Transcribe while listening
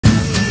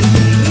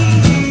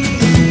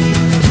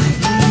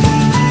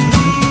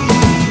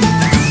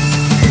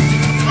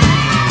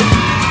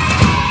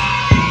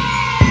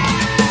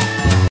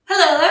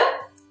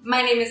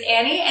name is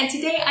Annie, and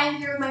today I'm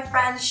here with my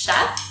friend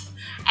Chef.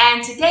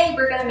 And today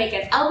we're gonna make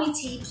an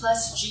LBT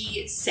plus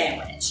G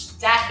sandwich.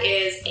 That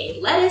is a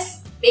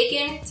lettuce,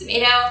 bacon,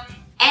 tomato,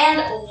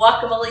 and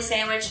guacamole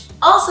sandwich,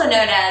 also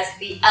known as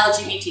the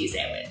LGBT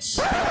sandwich.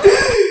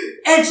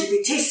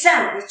 LGBT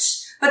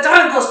sandwich? But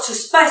aren't those too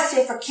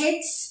spicy for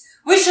kids?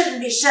 We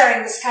shouldn't be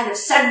sharing this kind of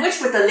sandwich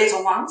with the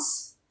little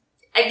ones.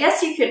 I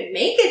guess you could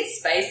make it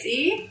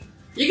spicy.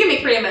 You can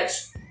make pretty much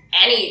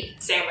any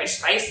sandwich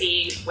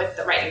spicy with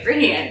the right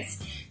ingredients.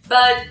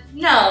 But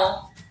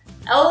no,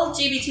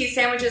 LGBT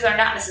sandwiches are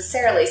not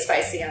necessarily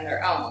spicy on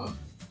their own.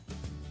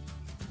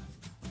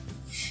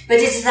 But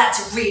is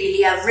that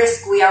really a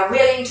risk we are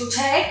willing to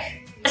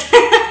take?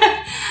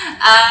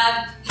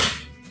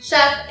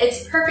 Chef,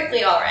 it's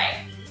perfectly alright.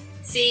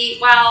 See,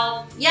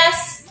 while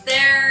yes,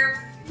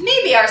 there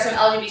maybe are some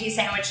LGBT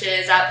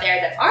sandwiches out there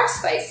that are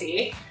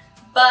spicy,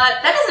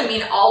 but that doesn't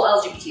mean all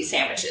LGBT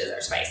sandwiches are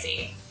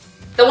spicy.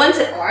 The ones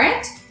that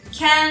aren't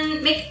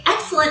can make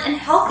excellent and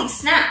healthy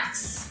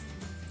snacks.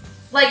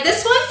 Like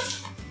this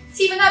one,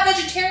 it's even got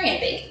vegetarian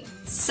bacon.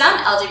 Some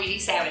LGBT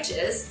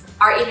sandwiches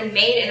are even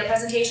made in a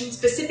presentation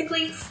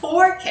specifically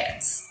for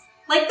kids,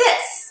 like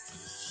this.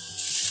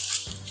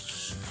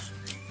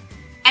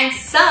 And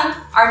some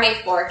are made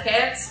for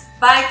kids,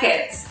 by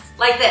kids,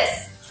 like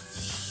this.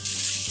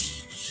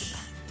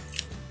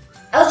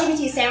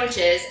 LGBT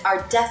sandwiches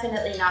are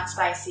definitely not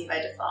spicy by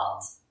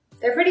default.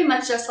 They're pretty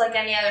much just like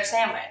any other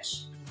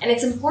sandwich. And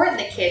it's important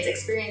that kids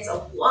experience a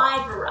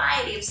wide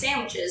variety of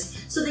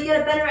sandwiches so they get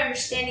a better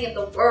understanding of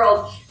the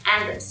world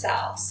and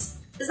themselves.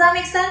 Does that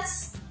make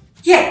sense?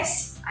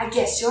 Yes, I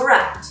guess you're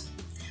right.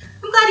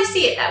 I'm glad you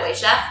see it that way,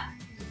 Chef.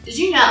 Did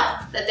you know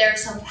that there are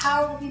some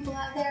powerful people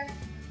out there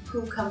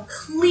who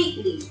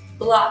completely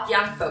block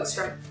young folks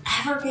from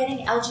ever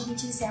getting LGBT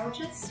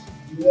sandwiches?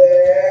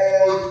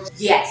 What?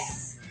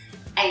 Yes.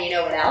 And you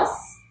know what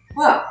else?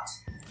 What?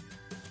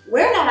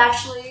 We're not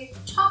actually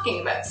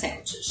talking about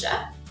sandwiches,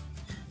 Chef,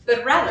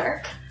 but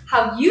rather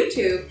how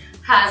YouTube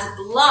has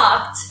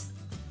blocked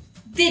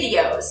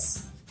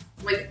videos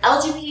with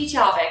LGBT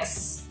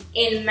topics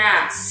in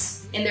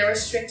mass in their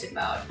restricted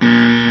mode.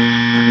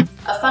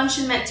 A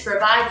function meant to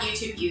provide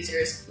YouTube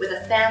users with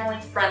a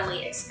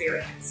family-friendly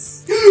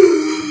experience.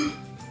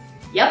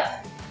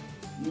 Yep,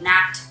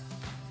 not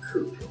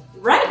cool.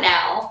 Right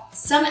now,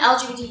 some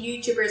LGBT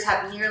YouTubers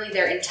have nearly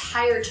their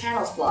entire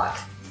channels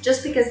blocked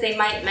just because they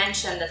might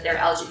mention that they're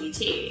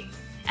LGBT.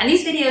 And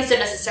these videos don't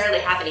necessarily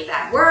have any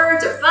bad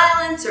words or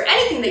violence or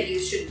anything that you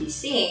shouldn't be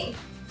seeing.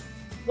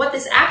 What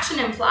this action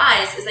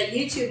implies is that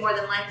YouTube more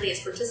than likely is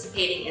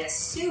participating in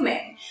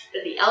assuming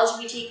that the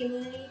LGBT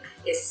community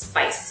is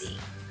spicy.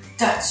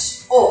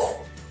 That's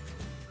awful.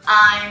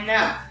 I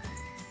know.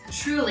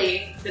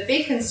 Truly, the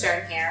big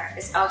concern here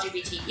is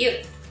LGBT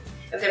youth.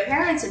 If their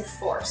parents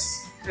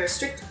enforce the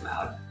restricted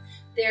mode,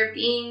 they're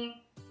being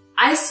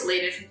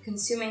isolated from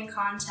consuming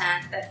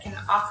content that can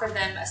offer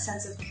them a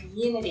sense of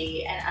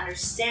community and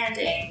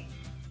understanding,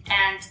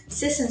 and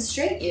cis and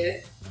straight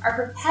youth are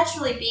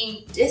perpetually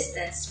being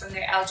distanced from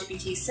their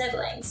LGBT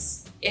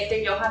siblings if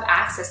they don't have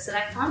access to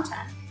that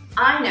content.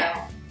 I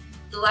know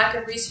the lack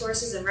of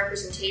resources and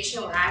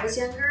representation when I was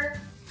younger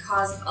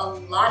caused a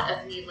lot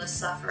of needless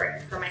suffering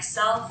for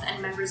myself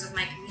and members of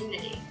my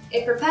community.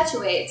 It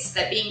perpetuates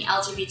that being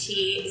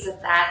LGBT is a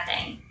bad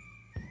thing,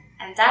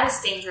 and that is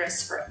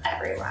dangerous for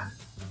everyone.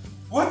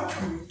 What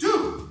can we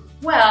do?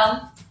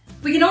 Well,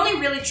 we can only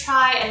really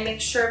try and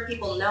make sure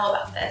people know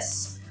about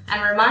this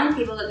and remind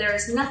people that there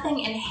is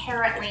nothing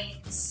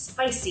inherently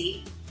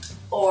spicy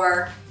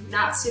or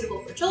not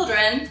suitable for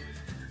children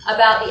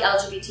about the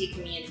LGBT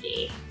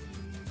community.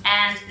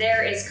 And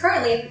there is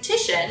currently a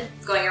petition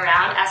going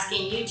around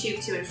asking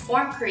YouTube to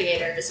inform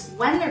creators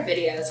when their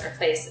videos are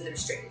placed in the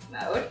restricted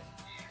mode,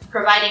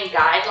 providing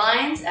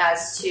guidelines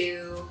as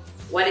to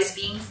what is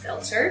being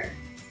filtered,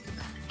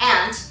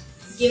 and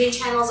giving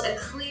channels a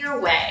clear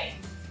way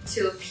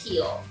to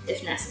appeal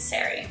if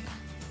necessary.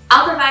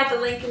 I'll provide the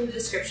link in the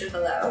description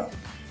below,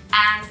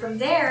 and from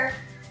there,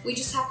 we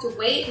just have to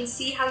wait and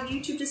see how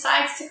YouTube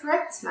decides to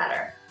correct this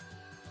matter.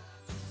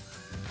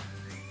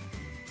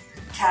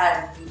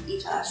 Can we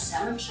eat our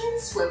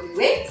sandwiches while we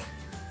wait?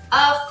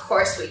 Of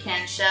course we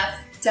can, Chef.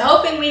 To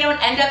hoping we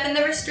don't end up in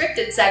the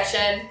restricted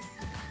section.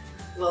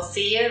 We'll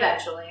see you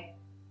eventually.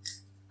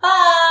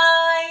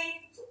 Bye!